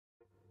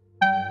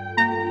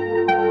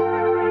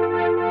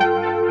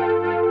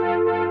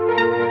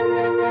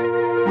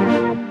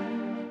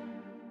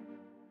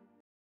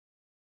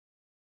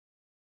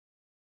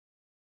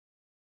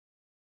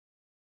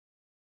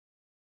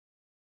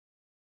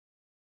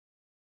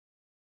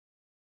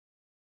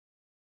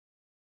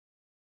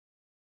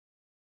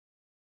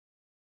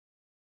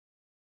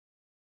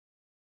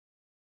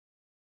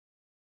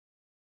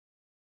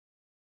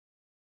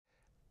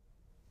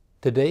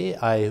Today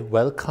I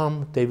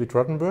welcome David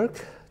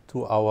Rothenberg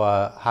to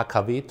our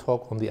HKW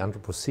Talk on the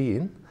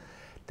Anthropocene.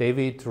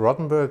 David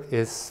Rothenberg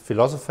is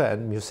philosopher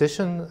and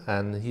musician,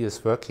 and he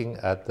is working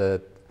at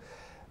the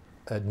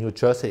New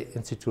Jersey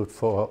Institute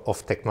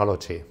of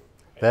Technology.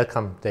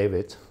 Welcome,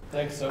 David.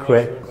 Thanks so much for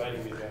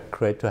inviting me back.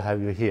 Great to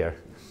have you here.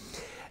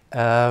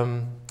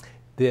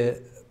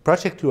 The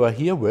project you are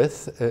here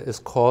with is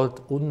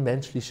called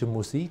Unmenschliche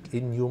Musik,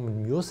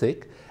 Inhuman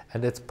Music,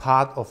 and it's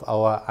part of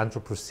our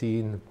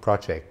Anthropocene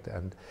Project.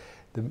 And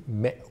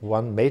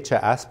one major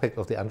aspect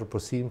of the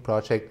Anthropocene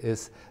Project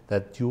is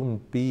that human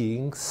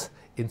beings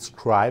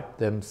inscribe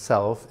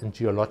themselves in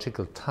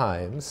geological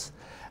times,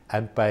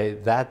 and by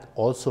that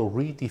also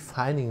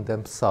redefining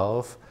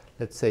themselves,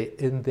 let's say,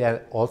 in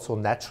their also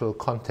natural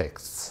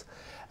contexts.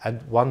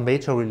 And one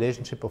major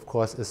relationship, of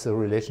course, is the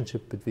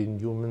relationship between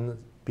human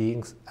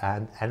beings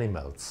and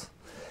animals.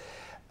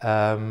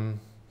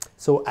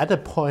 So at a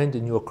point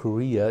in your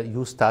career,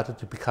 you started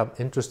to become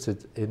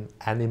interested in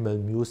animal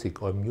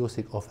music or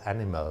music of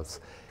animals.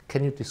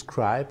 Can you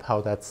describe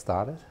how that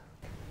started?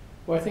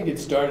 Well, I think it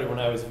started when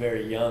I was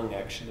very young,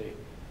 actually,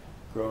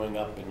 growing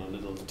up in a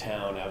little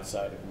town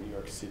outside of New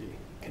York City,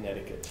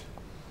 Connecticut,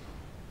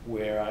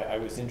 where I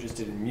was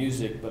interested in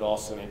music, but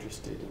also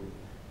interested in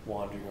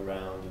wandering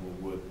around in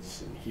the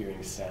woods and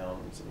hearing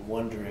sounds and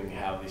wondering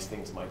how these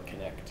things might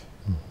connect.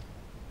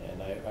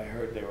 And I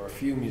heard there were a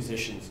few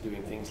musicians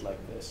doing things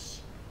like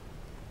this.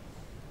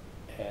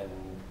 And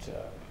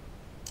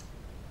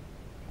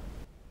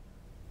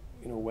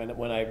you know,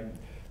 when I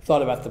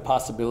thought about the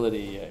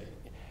possibility,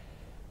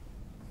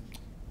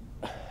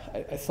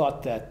 I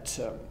thought that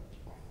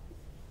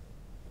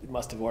it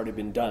must have already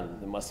been done.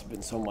 There must have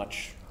been so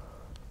much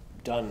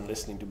done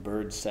listening to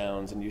bird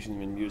sounds and using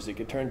them in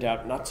music. It turned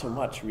out not so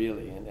much,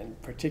 really,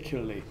 and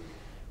particularly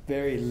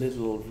very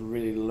little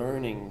really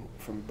learning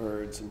from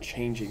birds and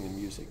changing the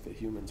music that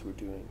humans were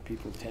doing.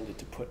 People tended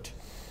to put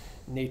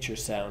nature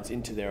sounds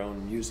into their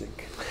own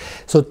music.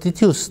 So did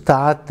you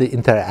start the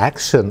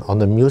interaction on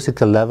the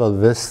musical level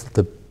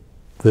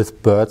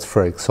with birds,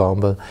 for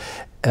example,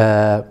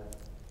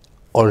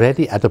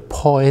 already at a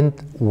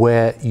point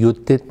where you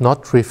did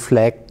not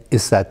reflect,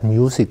 is that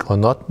music or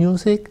not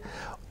music?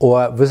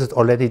 Or was it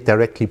already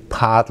directly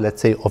part,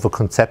 let's say, of a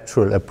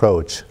conceptual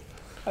approach?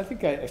 I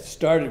think I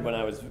started when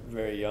I was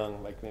very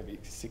young, like maybe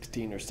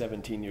 16 or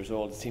 17 years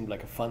old. It seemed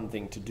like a fun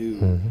thing to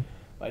do.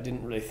 I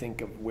didn't really think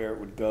of where it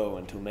would go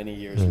until many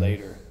years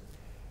later,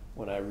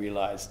 when I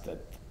realized that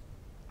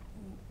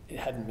it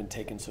hadn't been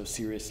taken so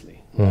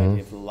seriously. The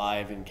idea of the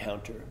live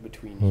encounter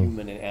between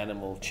human and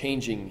animal,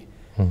 changing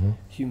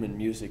human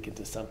music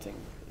into something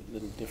a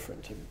little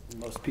different. And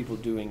most people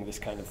doing this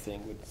kind of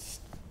thing would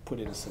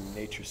put in some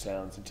nature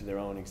sounds into their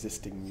own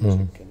existing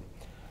music.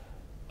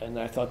 And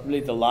I thought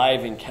really the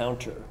live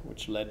encounter,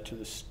 which led to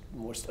the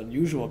most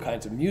unusual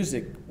kinds of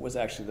music, was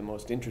actually the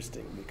most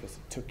interesting, because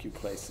it took you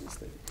places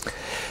that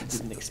you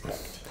didn't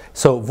expect.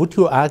 So would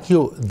you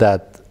argue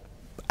that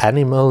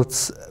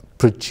animals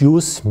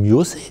produce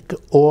music,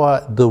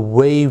 or the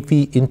way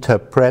we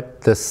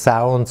interpret the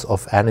sounds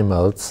of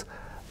animals,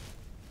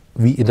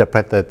 we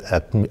interpret that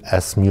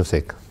as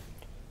music?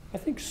 I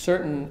think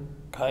certain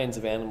kinds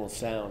of animal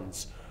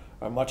sounds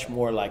are much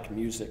more like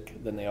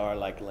music than they are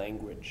like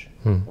language.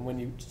 And when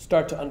you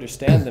start to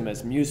understand them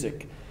as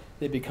music,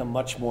 they become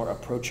much more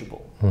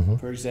approachable.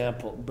 For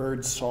example,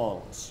 bird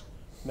songs.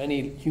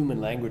 Many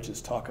human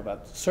languages talk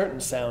about certain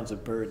sounds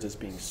of birds as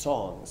being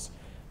songs,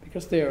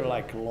 because they are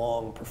like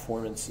long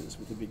performances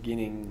with a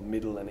beginning,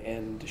 middle, and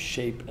end, a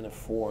shape and a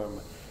form,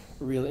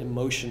 a real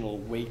emotional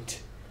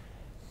weight.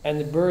 And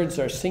the birds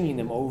are singing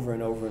them over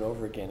and over and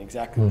over again,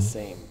 exactly the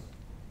same.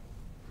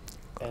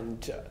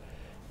 And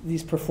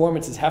these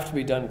performances have to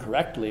be done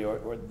correctly,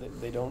 or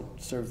they don't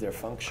serve their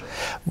function.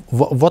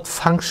 What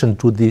function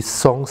do these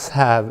songs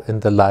have in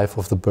the life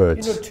of the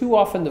birds? You know, too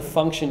often the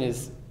function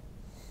is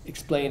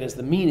explained as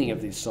the meaning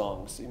of these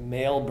songs.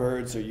 Male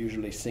birds are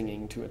usually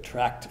singing to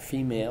attract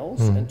females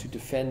and to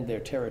defend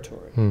their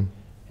territory. And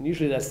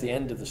usually that's the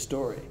end of the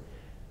story.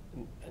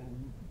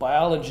 And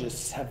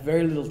biologists have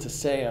very little to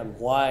say on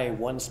why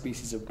one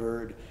species of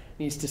bird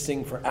needs to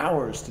sing for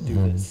hours to do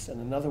this,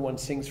 and another one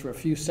sings for a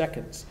few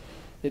seconds.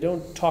 They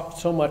don't talk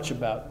so much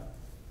about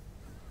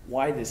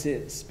why this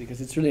is,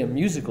 because it's really a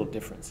musical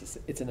difference.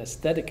 It's an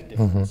aesthetic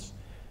difference.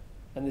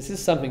 And this is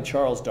something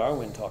Charles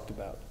Darwin talked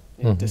about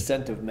in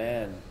Descent of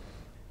Man.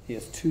 He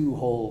has 2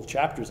 whole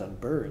chapters on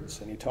birds,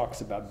 and he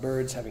talks about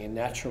birds having a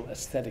natural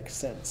aesthetic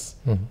sense.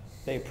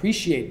 They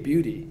appreciate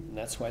beauty, and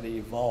that's why they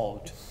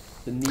evolved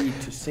the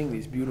need to sing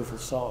these beautiful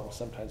songs,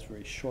 sometimes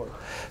very short,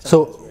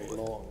 sometimes very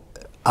long.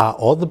 Are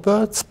all the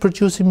birds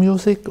producing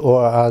music,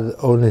 or are there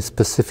only a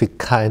specific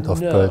kind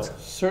of birds? No,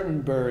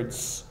 certain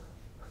birds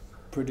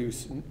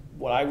produce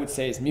what I would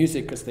say is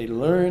music, because they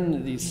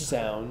learn these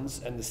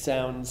sounds, and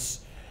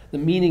the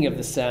meaning of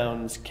the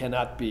sounds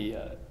cannot be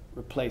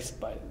replaced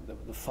by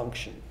the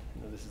function.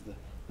 You know, this is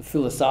the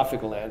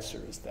philosophical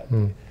answer, is that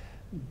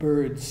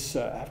birds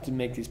have to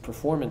make these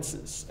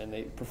performances, and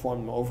they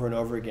perform them over and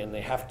over again.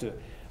 They have to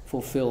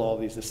fulfill all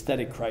these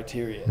aesthetic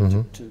criteria.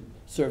 To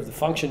serve the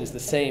function is the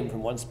same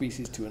from one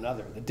species to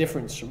another. The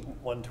difference from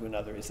one to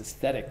another is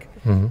aesthetic,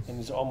 and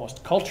it's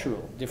almost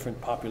cultural.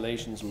 Different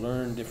populations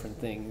learn different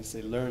things.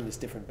 They learn this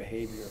different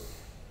behavior,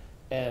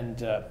 and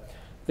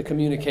the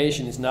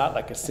communication is not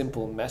like a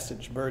simple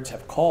message. Birds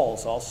have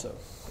calls also.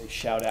 They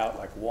shout out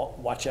like,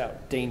 "Watch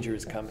out! Danger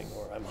is coming,"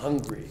 or "I'm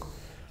hungry."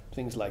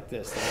 Things like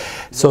this.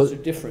 Those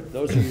are different.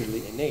 Those are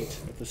usually innate.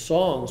 But the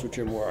songs, which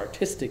are more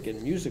artistic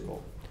and musical,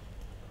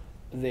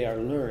 they are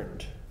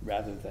learned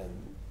rather than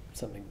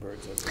something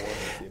birds are born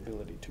with the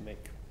ability to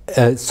make.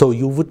 So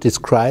you would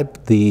describe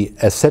the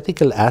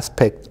aesthetical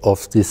aspect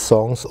of the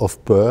songs of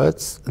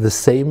birds the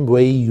same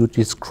way you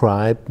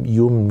describe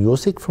human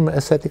music from an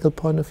aesthetical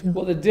point of view?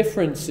 Well, the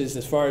difference is,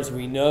 as far as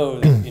we know,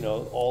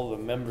 that, all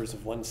the members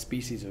of one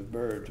species of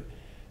bird,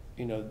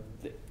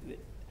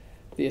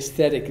 the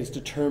aesthetic is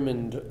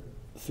determined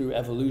through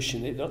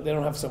evolution. They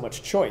don't have so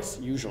much choice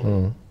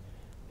usually.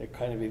 They're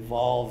kind of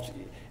evolved.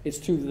 It's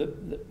through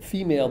the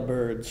female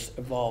birds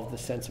evolved the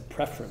sense of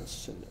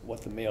preference and what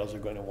the males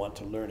are going to want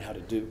to learn how to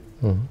do.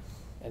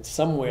 And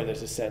somewhere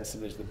there's a sense that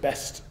there's the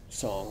best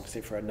song,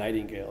 say for a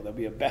nightingale, there'll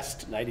be a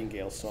best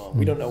nightingale song.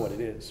 We don't know what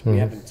it is. We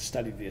haven't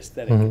studied the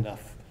aesthetic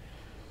enough.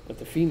 But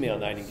the female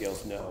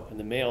nightingales know, and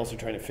the males are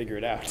trying to figure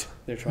it out.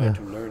 They're trying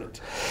to learn it.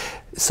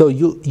 So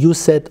you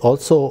said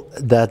also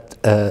that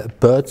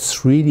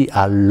birds really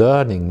are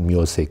learning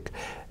music.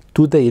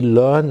 Do they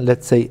learn,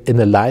 let's say, in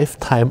a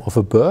lifetime of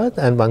a bird,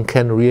 and one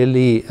can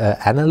really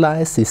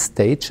analyze these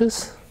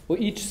stages? Well,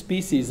 each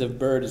species of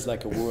bird is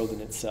like a world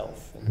in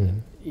itself,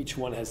 and each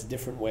one has a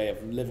different way of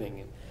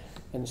living.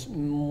 And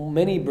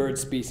many bird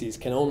species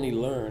can only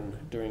learn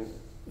during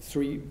the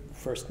 3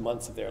 first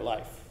months of their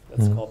life.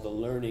 That's called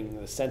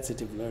the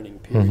sensitive learning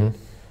period.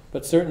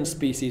 But certain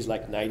species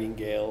like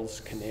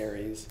nightingales,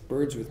 canaries,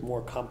 birds with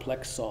more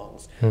complex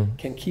songs,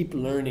 can keep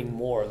learning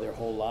more their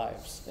whole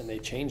lives, and they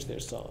change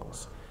their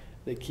songs.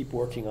 They keep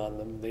working on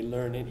them. They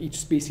learn, and each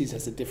species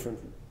has a different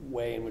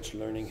way in which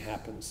learning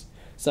happens.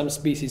 Some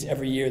species,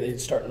 every year, they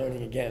start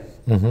learning again.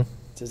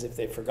 It's as if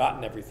they've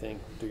forgotten everything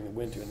during the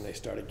winter, and they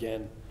start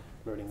again,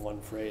 learning one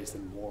phrase,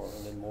 and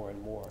then more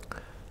and more.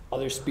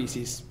 Other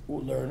species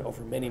will learn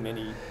over many,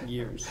 many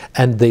years.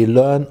 And they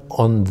learn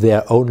on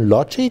their own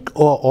logic,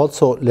 or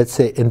also, let's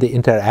say, in the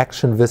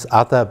interaction with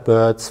other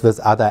birds,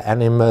 with other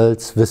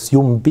animals, with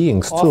human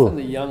beings too? Often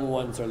the young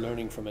ones are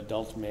learning from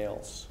adult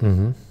males.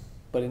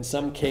 But in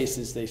some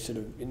cases, they sort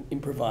of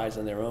improvise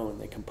on their own.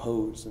 They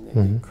compose and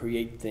they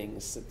create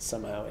things that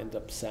somehow end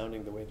up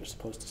sounding the way they're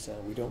supposed to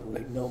sound. We don't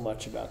really know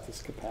much about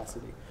this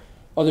capacity.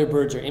 Other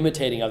birds are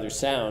imitating other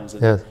sounds,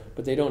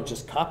 but they don't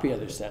just copy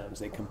other sounds.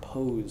 They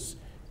compose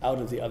out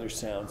of the other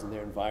sounds in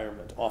their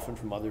environment, often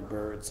from other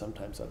birds,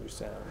 sometimes other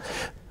sounds.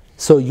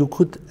 So you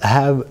could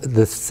have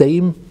the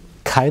same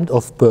kind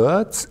of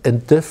birds in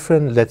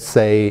different, let's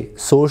say,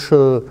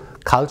 social,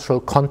 cultural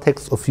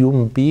contexts of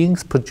human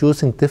beings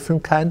producing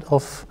different kind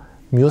of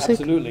music?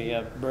 Absolutely,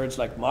 yeah. Birds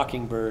like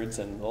mockingbirds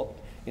and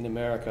in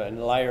America and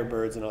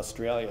lyrebirds in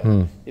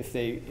Australia. If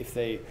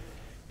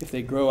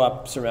they grow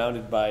up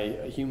surrounded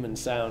by human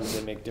sounds,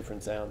 they make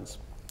different sounds.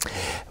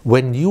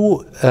 When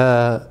you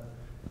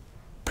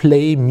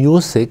play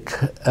music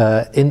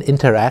in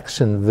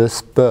interaction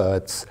with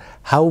birds,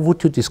 how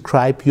would you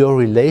describe your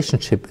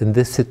relationship in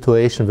this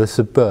situation with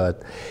the bird?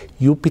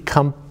 You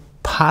become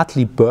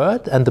partly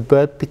bird, and the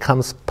bird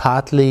becomes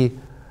partly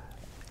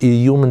a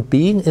human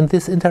being in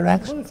this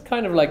interaction? Well, it's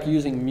kind of like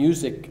using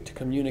music to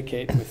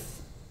communicate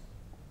with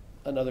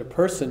another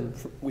person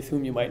with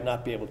whom you might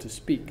not be able to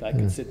speak. I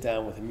could sit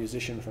down with a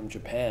musician from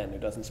Japan who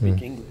doesn't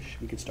speak English.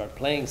 We could start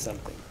playing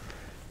something.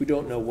 We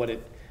don't know what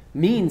it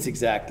means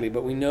exactly,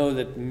 but we know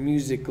that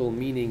musical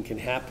meaning can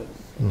happen.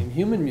 In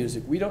human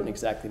music, we don't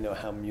exactly know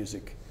how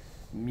music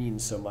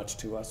means so much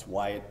to us,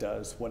 why it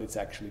does, what it's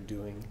actually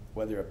doing,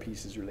 whether a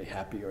piece is really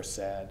happy or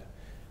sad,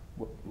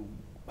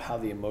 how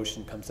the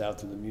emotion comes out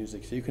through the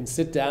music. So you can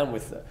sit down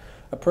with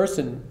a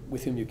person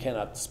with whom you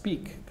cannot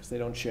speak because they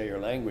don't share your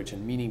language,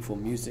 and meaningful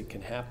music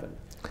can happen.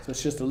 So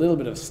it's just a little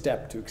bit of a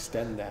step to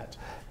extend that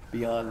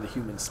beyond the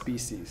human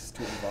species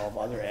to involve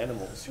other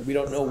animals. We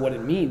don't know what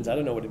it means. I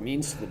don't know what it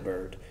means to the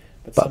bird,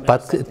 but somehow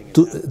something is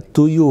happening.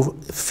 Do you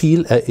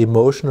feel an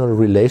emotional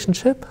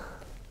relationship?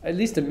 At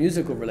least a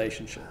musical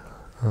relationship.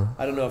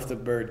 I don't know if the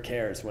bird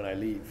cares when I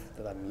leave,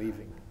 that I'm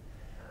leaving.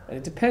 And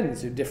it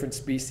depends. There are different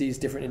species,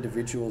 different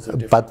individuals are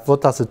different. But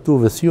what does it do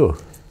with you?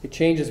 It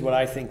changes what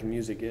I think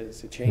music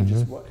is. It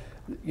changes what,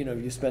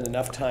 you spend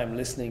enough time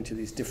listening to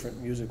these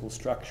different musical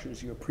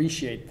structures, you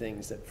appreciate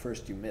things that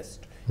first you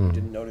missed, you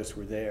didn't notice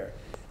were there.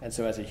 And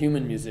so as a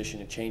human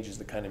musician, it changes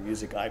the kind of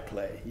music I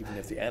play, even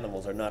if the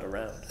animals are not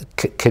around.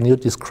 Can you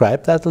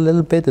describe that a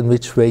little bit, in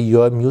which way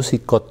your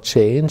music got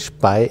changed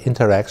by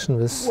interaction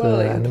with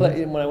animals?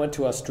 When I went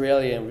to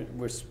Australia and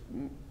we're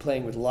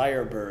playing with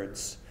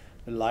lyrebirds,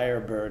 the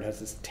lyrebird has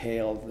this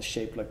tail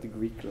shaped like the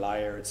Greek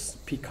lyre. It's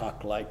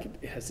peacock-like.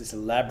 It has this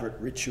elaborate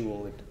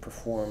ritual. It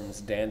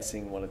performs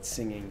dancing while it's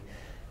singing.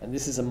 And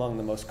this is among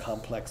the most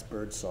complex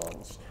bird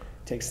songs.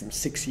 It takes them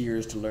 6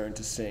 years to learn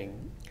to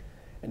sing.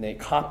 and they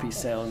copy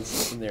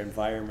sounds from their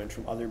environment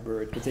from other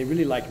birds, but they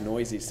really like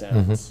noisy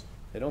sounds.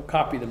 They don't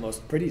copy the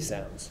most pretty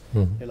sounds.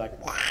 They like,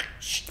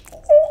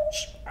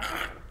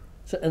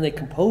 so, and they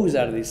compose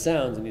out of these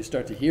sounds, and you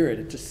start to hear it.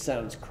 It just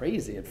sounds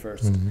crazy at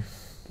first.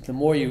 But the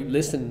more you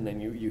listen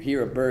and you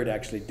hear a bird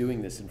actually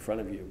doing this in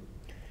front of you,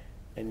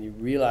 and you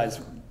realize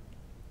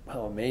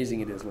how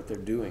amazing it is what they're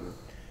doing,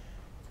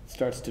 it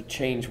starts to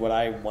change what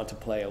I want to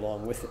play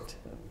along with it.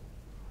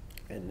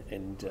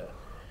 And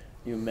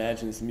you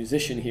imagine this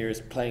musician here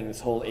is playing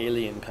this whole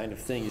alien kind of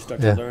thing. You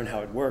start to learn how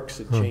it works.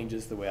 It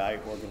changes the way I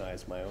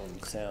organize my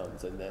own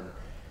sounds. And then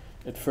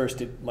at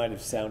first it might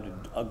have sounded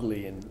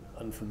ugly and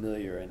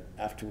unfamiliar, and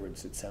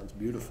afterwards it sounds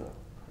beautiful.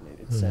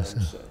 It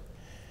sounds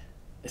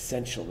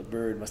essential. The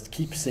bird must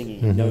keep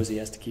singing. He knows he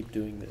has to keep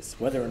doing this.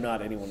 Whether or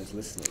not anyone is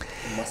listening,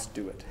 he must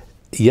do it.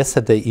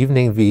 Yesterday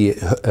evening we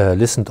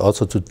listened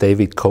also to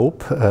David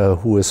Cope,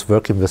 who is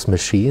working with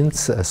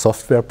machines,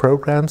 software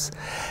programs,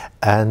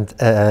 and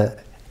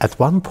at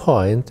one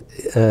point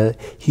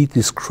he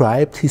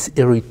described his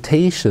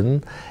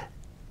irritation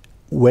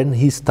when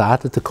he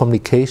started the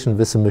communication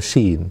with a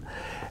machine.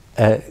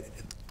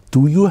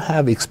 Do you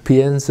have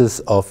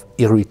experiences of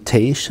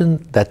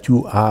irritation that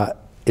you are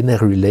in a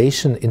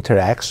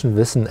interaction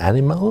with an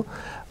animal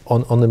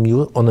on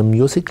a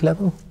music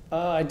level?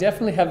 I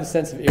definitely have a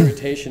sense of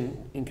irritation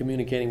in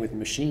communicating with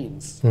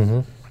machines,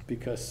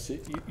 because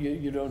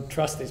you don't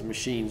trust these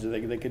machines.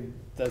 They could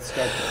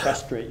start to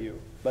frustrate you.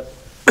 But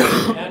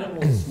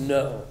animals,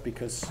 no,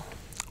 because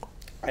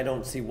I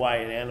don't see why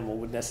an animal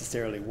would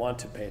necessarily want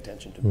to pay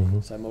attention to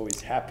me. So I'm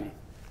always happy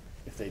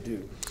if they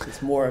do.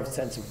 It's more of a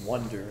sense of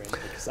wonder and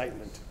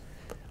excitement.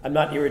 I'm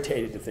not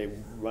irritated if they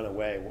run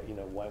away. You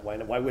know,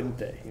 why wouldn't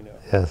they? You know.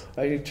 Yes.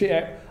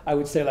 I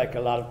would say, like a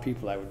lot of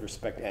people, I would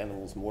respect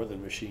animals more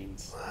than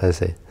machines. I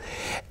see.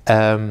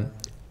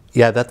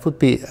 Yeah, that would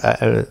be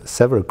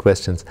several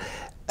questions.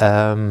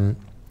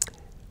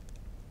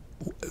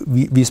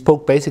 We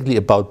spoke basically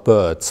about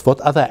birds. What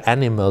other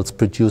animals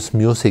produce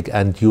music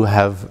and you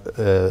have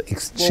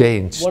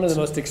exchanged? Well, one of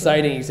the most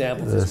exciting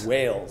examples is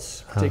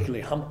whales,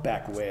 particularly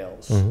humpback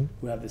whales,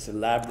 who have this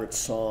elaborate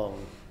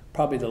song,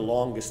 probably the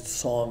longest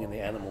song in the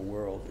animal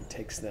world. It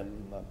takes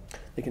them,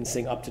 they can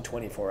sing up to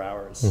 24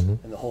 hours,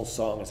 and the whole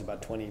song is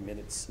about 20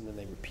 minutes, and then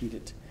they repeat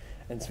it.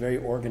 And it's very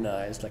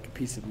organized, like a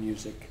piece of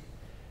music.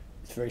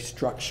 It's very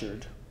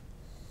structured.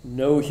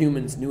 No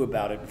humans knew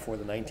about it before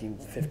the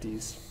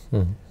 1950s.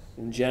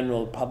 In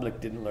general, the public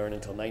didn't learn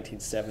until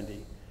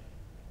 1970.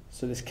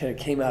 So this kind of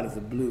came out of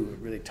the blue. It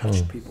really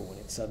touched people when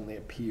it suddenly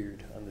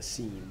appeared on the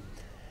scene.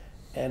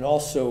 And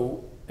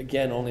also,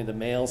 again, only the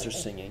males are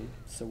singing,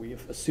 so we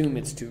assume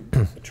it's to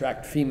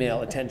attract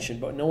female attention,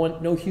 but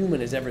no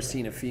human has ever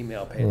seen a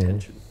female pay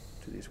attention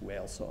to these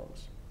whale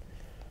songs.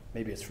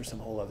 Maybe it's for some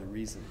whole other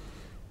reason.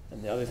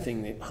 And the other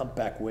thing that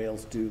humpback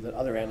whales do that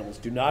other animals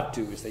do not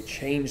do is they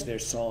change their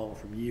song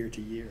from year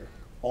to year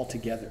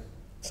altogether.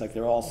 It's like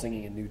they're all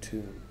singing a new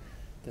tune.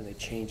 Then they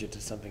change it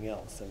to something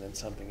else, and then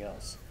something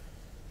else.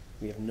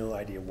 We have no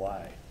idea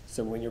why.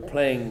 So when you're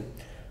playing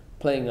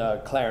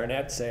a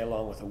clarinet, say,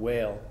 along with a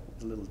whale,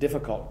 it's a little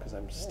difficult because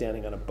I'm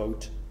standing on a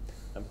boat.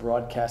 I'm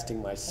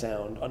broadcasting my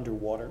sound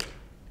underwater.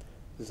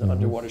 There's an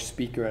underwater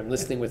speaker. I'm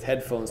listening with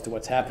headphones to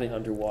what's happening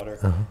underwater,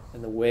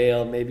 and the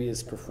whale maybe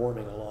is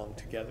performing along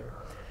together.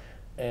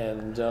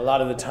 And a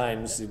lot of the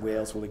times the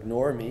whales will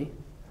ignore me,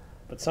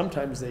 but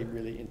sometimes they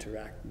really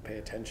interact and pay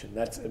attention.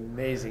 That's an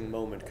amazing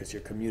moment because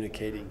you're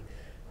communicating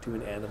to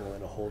an animal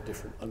in a whole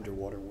different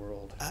underwater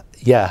world.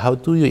 Yeah, how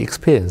do you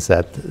experience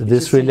that?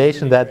 This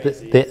relation that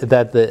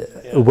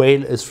the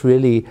whale is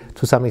really,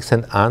 to some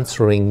extent,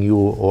 answering you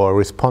or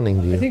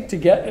responding to you. I think to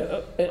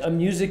get a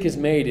music is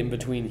made in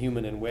between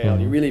human and whale.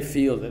 You really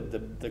feel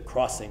the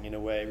crossing in a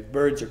way.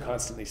 Birds are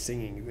constantly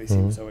singing; they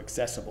seem so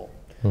accessible.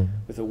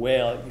 With a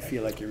whale, you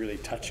feel like you're really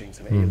touching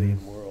some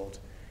alien world.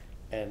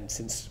 And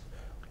since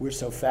we're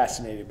so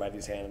fascinated by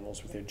these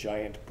animals with their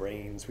giant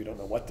brains, we don't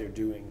know what they're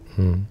doing.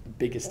 The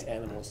biggest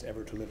animals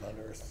ever to live on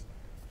Earth.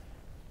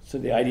 So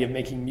the idea of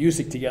making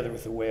music together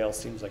with the whale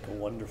seems like a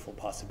wonderful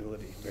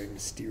possibility, very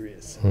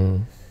mysterious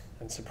and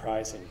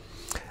surprising.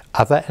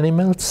 Other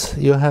animals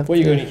you have? Well,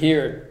 you're going to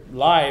hear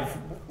live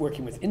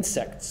working with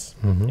insects.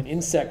 And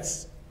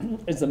insects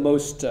is the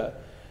most,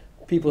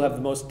 people have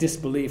the most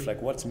disbelief,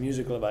 like what's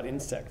musical about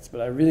insects?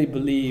 But I really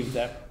believe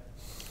that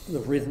the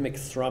rhythmic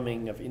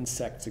thrumming of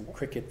insects and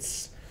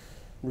crickets,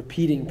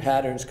 repeating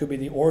patterns, could be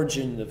the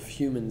origin of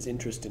humans'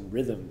 interest in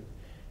rhythm,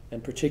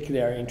 and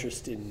particularly our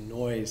interest in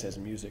noise as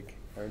music,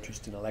 our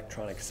interest in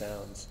electronic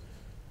sounds.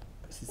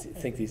 Because I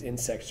think these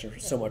insects are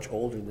so much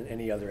older than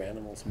any other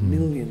animals.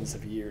 Millions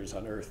of years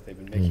on Earth they've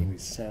been making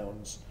these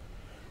sounds,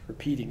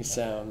 repeating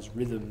sounds,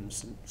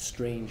 rhythms, and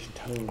strange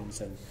tones,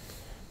 and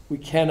we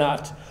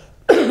cannot,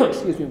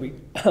 excuse me,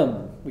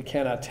 we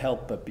cannot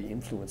help but be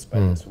influenced by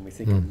this when we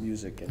think of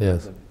music and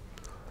rhythm.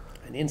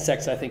 And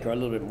insects, I think, are a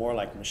little bit more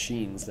like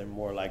machines. They're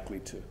more likely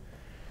to,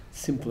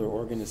 simpler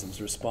organisms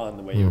respond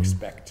the way you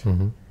expect.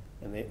 And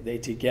they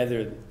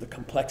together, the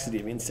complexity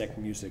of insect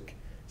music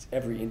It's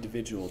every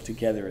individual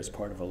together as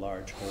part of a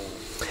large whole.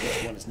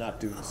 Each one is not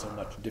doing so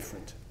much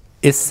different.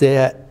 Is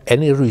there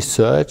any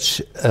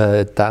research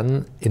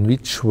done in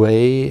which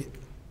way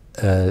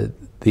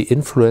the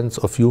influence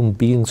of human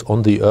beings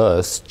on the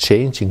earth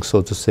changing,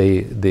 so to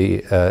say,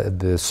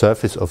 the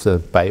surface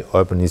of by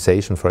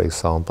urbanization, for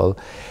example,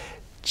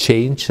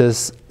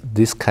 changes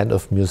this kind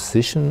of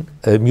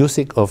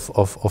music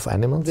of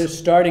animals? There's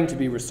starting to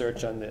be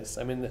research on this.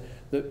 I mean,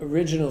 the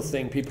original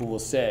thing people will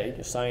say,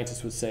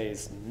 scientists would say,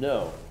 is no,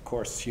 of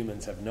course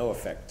humans have no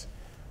effect.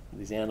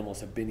 These animals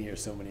have been here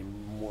so many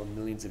more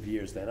millions of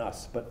years than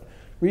us. But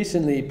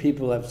recently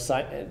people have,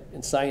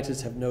 and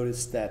scientists have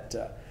noticed that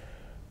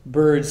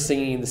birds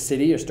singing in the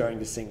city are starting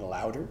to sing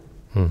louder.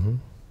 Mm-hmm.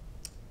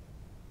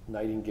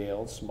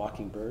 Nightingales,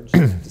 mockingbirds,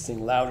 to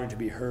sing louder to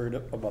be heard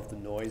above the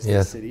noise in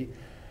the city.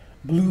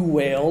 Blue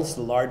whales,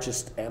 the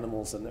largest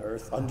animals on the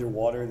earth,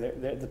 underwater,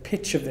 the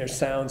pitch of their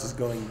sounds is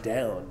going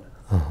down.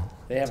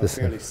 They have a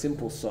fairly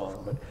simple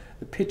song, but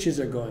the pitches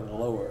are going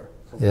lower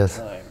over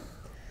time.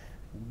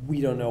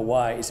 We don't know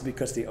why. Is it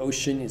because the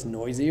ocean is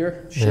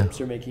noisier? Ships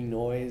are making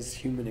noise,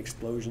 human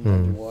explosions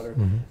underwater.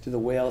 Do the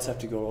whales have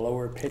to go a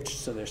lower pitch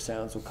so their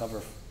sounds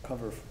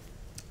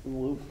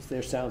will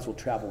their sounds will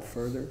travel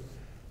further?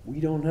 We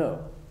don't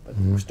know, but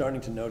we're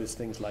starting to notice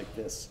things like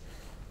this.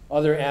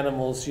 Other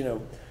animals, you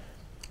know,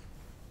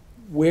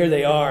 where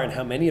they are and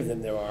how many of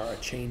them there are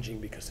changing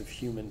because of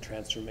human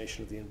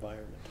transformation of the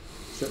environment.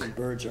 Certain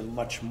birds are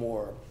much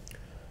more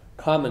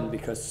common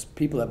because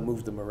people have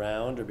moved them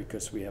around, or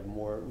because we've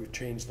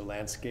changed the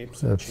landscape,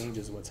 so it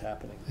changes what's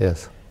happening.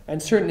 Yes.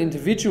 And certain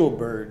individual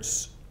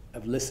birds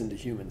have listened to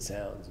human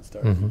sounds and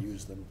started to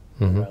use them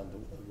around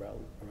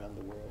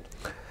the world.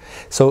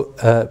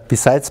 So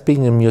besides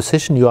being a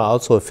musician, you are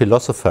also a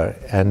philosopher,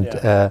 and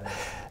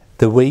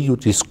the way you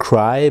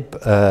describe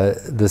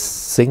the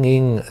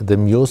singing, the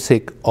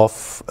music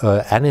of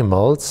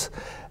animals,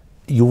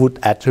 you would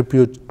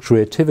attribute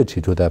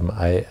creativity to them,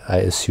 I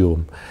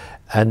assume.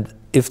 And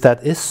if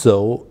that is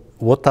so,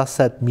 what does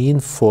that mean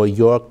for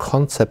your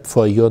concept,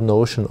 for your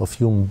notion of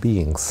human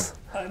beings?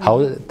 How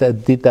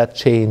did that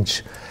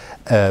change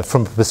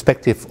from the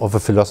perspective of a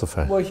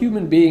philosopher? Well,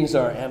 human beings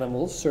are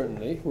animals,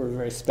 certainly. We're a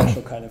very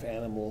special kind of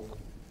animal,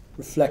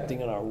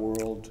 reflecting on our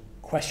world,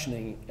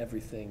 questioning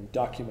everything,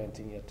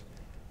 documenting it.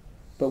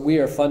 But we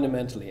are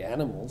fundamentally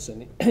animals,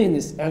 and in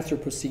this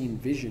Anthropocene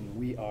vision,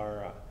 we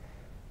are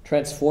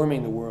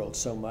transforming the world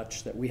so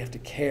much that we have to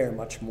care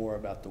much more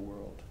about the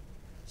world.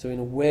 So in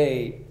a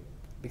way,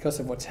 because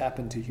of what's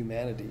happened to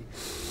humanity,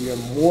 we are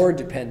more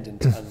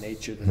dependent on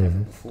nature than ever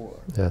before.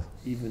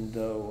 Even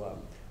though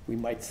we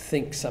might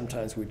think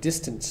sometimes we're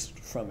distanced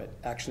from it,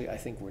 actually I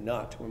think we're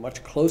not. We're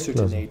much closer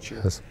to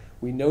nature.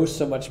 We know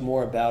so much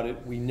more about it.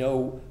 We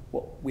know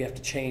we have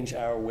to change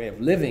our way of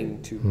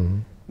living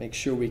to make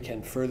sure we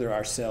can further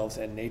ourselves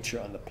and nature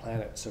on the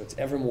planet. So it's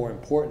ever more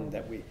important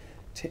that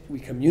we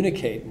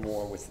communicate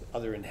more with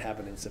other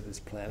inhabitants of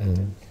this planet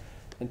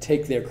and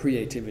take their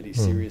creativity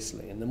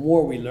seriously. And the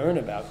more we learn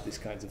about these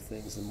kinds of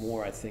things, the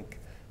more I think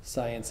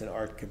science and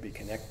art could be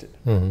connected.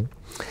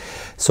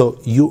 So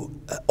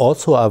you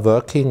also are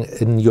working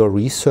in your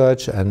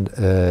research and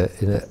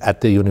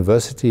at the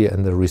university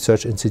and the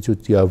research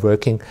institute, you are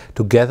working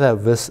together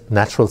with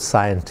natural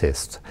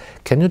scientists.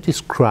 Can you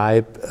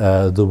describe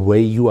the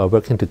way you are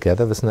working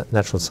together with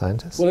natural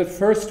scientists? Well, at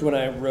first when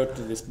I wrote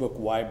this book,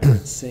 Why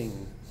Birds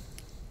Sing,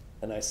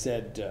 and I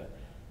said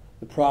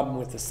the problem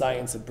with the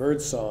science of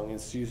birdsong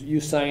is you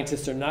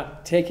scientists are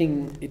not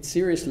taking it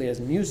seriously as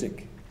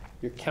music.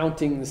 You're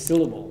counting the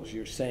syllables.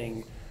 You're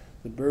saying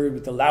the bird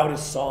with the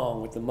loudest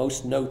song, with the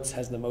most notes,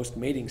 has the most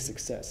mating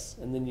success.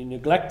 And then you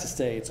neglect to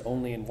say it's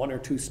only in 1 or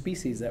 2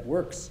 species that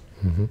works.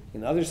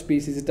 In other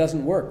species, it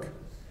doesn't work.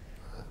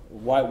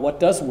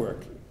 What does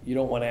work? You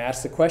don't want to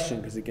ask the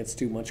question because it gets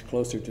too much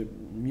closer to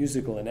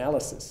musical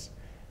analysis.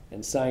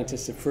 And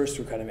scientists at first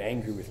were kind of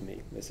angry with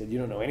me. They said, you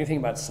don't know anything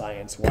about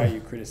science. Why are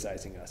you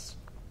criticizing us?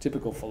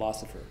 Typical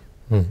philosopher.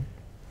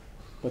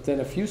 But then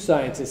a few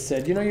scientists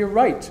said, you know, you're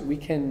right. We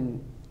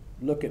can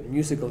look at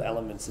musical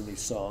elements in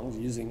these songs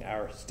using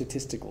our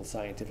statistical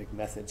scientific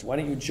methods. Why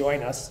don't you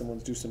join us and we'll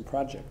do some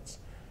projects?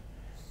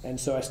 And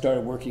so I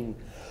started working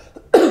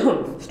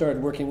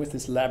with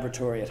this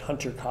laboratory at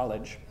Hunter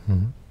College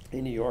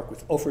in New York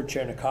with Ofer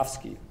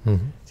Chernikovsky. So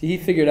he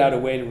figured out a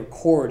way to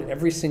record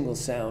every single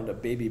sound a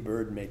baby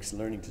bird makes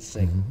learning to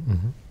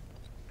sing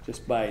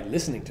just by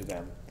listening to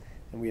them.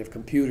 And we have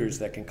computers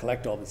that can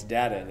collect all this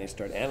data and they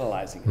start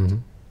analyzing it.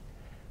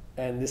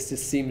 And this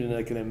just seemed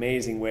like an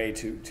amazing way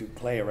to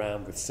play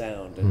around with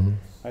sound. And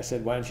I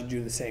said, why don't you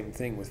do the same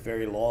thing with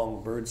very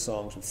long bird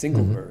songs with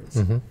single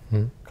birds?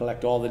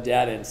 Collect all the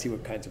data and see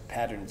what kinds of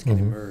patterns can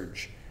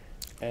emerge.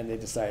 And they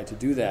decided to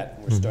do that.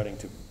 And we're starting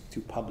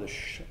to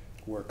publish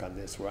work on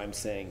this, where I'm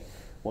saying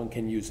one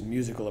can use a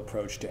musical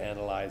approach to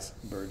analyze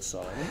bird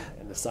song.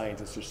 And the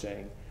scientists are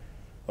saying,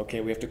 okay,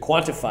 we have to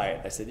quantify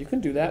it. I said, you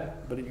can do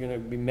that, but you're going to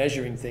be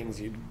measuring things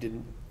you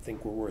didn't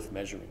think were worth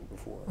measuring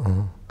before.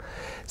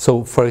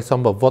 So, for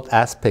example, what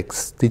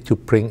aspects did you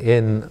bring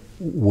in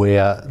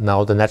where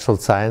now the natural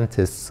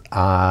scientists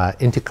are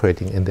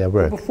integrating in their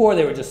work? Before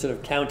they were just sort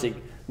of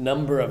counting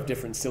number of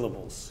different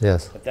syllables.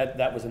 Yes. But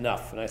that was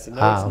enough. And I said,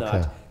 no, it's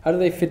not. How do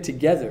they fit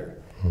together?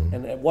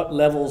 And at what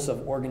levels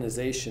of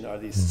organization are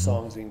these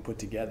songs being put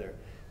together?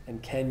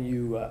 And can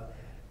you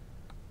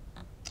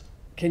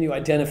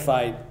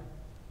identify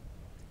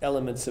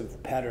elements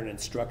of pattern and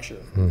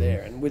structure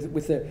there? And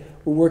we're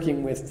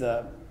working with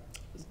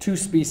two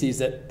species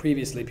that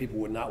previously people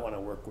would not want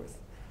to work with.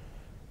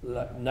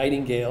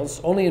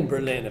 Nightingales, only in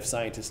Berlin have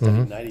scientists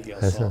studied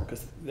nightingale song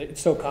because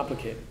it's so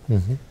complicated.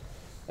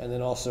 And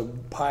then also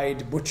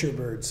pied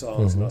butcherbird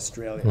songs in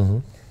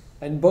Australia.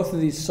 And both of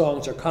these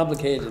songs are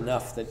complicated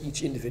enough that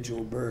each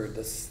individual bird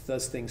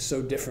does things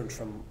so different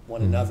from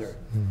one another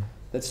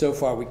that so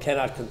far we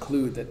cannot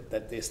conclude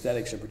that the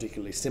aesthetics are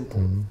particularly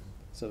simple.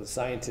 So the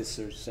scientists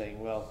are saying,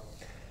 well,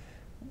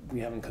 we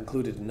haven't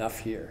concluded enough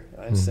here.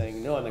 I'm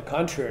saying, no, on the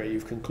contrary,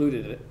 you've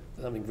concluded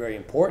something very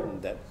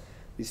important, that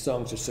these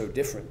songs are so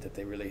different that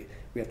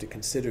we have to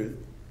consider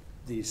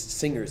these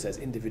singers as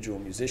individual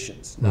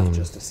musicians, not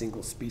just a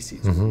single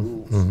species with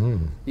rules.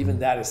 Even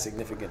that is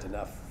significant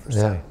enough for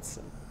science.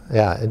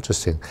 Yeah,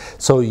 interesting.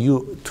 So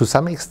you, to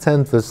some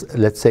extent, with,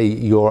 let's say,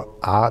 your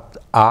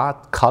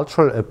art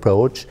cultural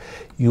approach,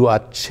 you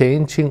are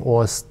changing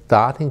or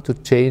starting to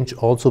change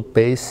also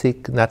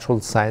basic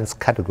natural science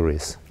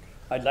categories.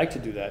 I'd like to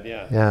do that,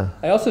 yeah.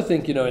 I also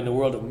think, in the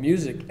world of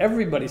music,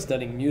 everybody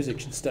studying music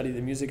should study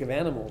the music of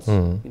animals.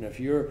 If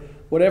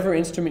whatever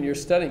instrument you're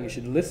studying, you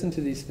should listen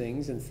to these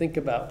things and think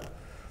about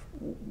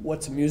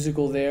what's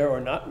musical there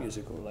or not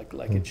musical.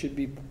 Like it should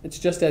be. It's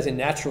just as in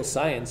natural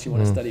science, you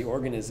want to study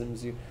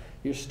organisms.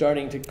 You're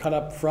starting to cut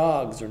up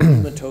frogs or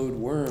nematode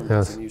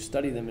worms, and you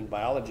study them in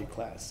biology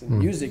class. In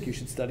music, you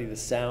should study the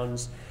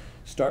sounds.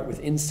 Start with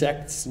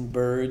insects and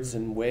birds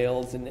and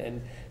whales,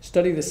 and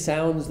study the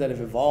sounds that have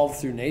evolved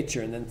through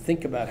nature, and then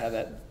think about how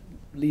that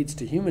leads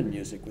to human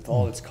music with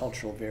all its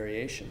cultural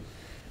variation,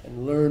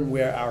 and learn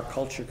where our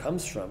culture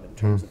comes from in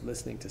terms of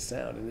listening to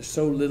sound. And there's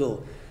so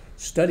little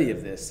study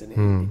of this, and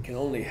it can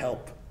only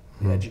help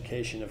the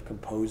education of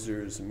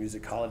composers and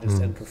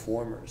musicologists and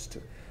performers to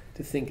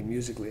think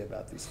musically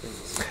about these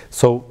things.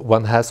 So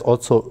one has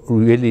also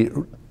really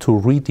to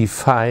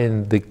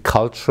redefine the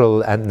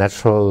cultural and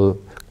natural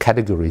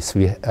categories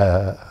we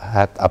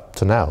had up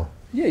to now.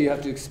 Yeah, you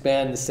have to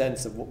expand the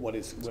sense of what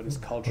is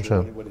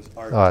culture, what is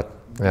art,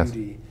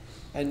 beauty,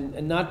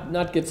 and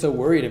not get so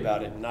worried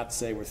about it and not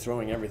say we're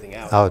throwing everything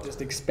out.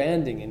 Just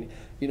expanding, and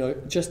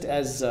just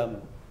as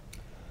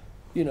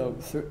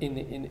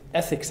in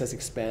ethics has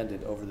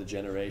expanded over the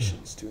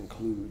generations to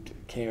include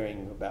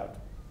caring about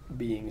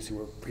beings who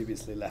were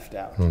previously left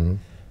out. The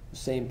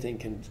same thing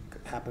can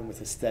happen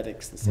with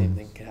aesthetics, the same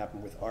thing can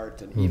happen with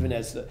art, and even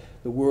as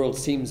the world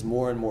seems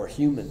more and more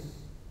human,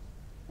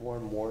 more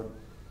and more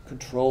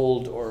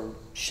controlled or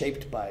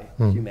shaped by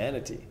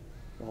humanity,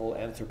 the whole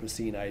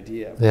Anthropocene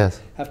idea, we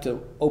have to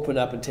open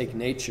up and take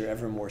nature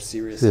ever more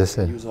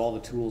seriously, and use all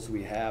the tools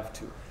we have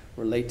to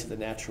relate to the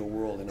natural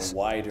world in a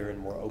wider and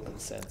more open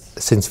sense.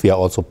 Since we are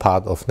also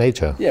part of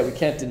nature. Yeah, we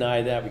can't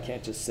deny that. We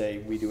can't just say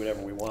we do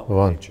whatever we want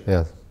with nature.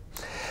 Yes.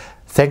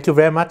 Thank you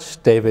very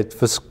much, David. It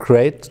was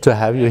great to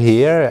have you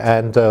here,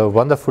 and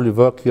wonderful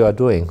work you are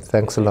doing.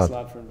 Thanks a lot. Thanks a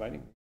lot for inviting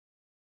me.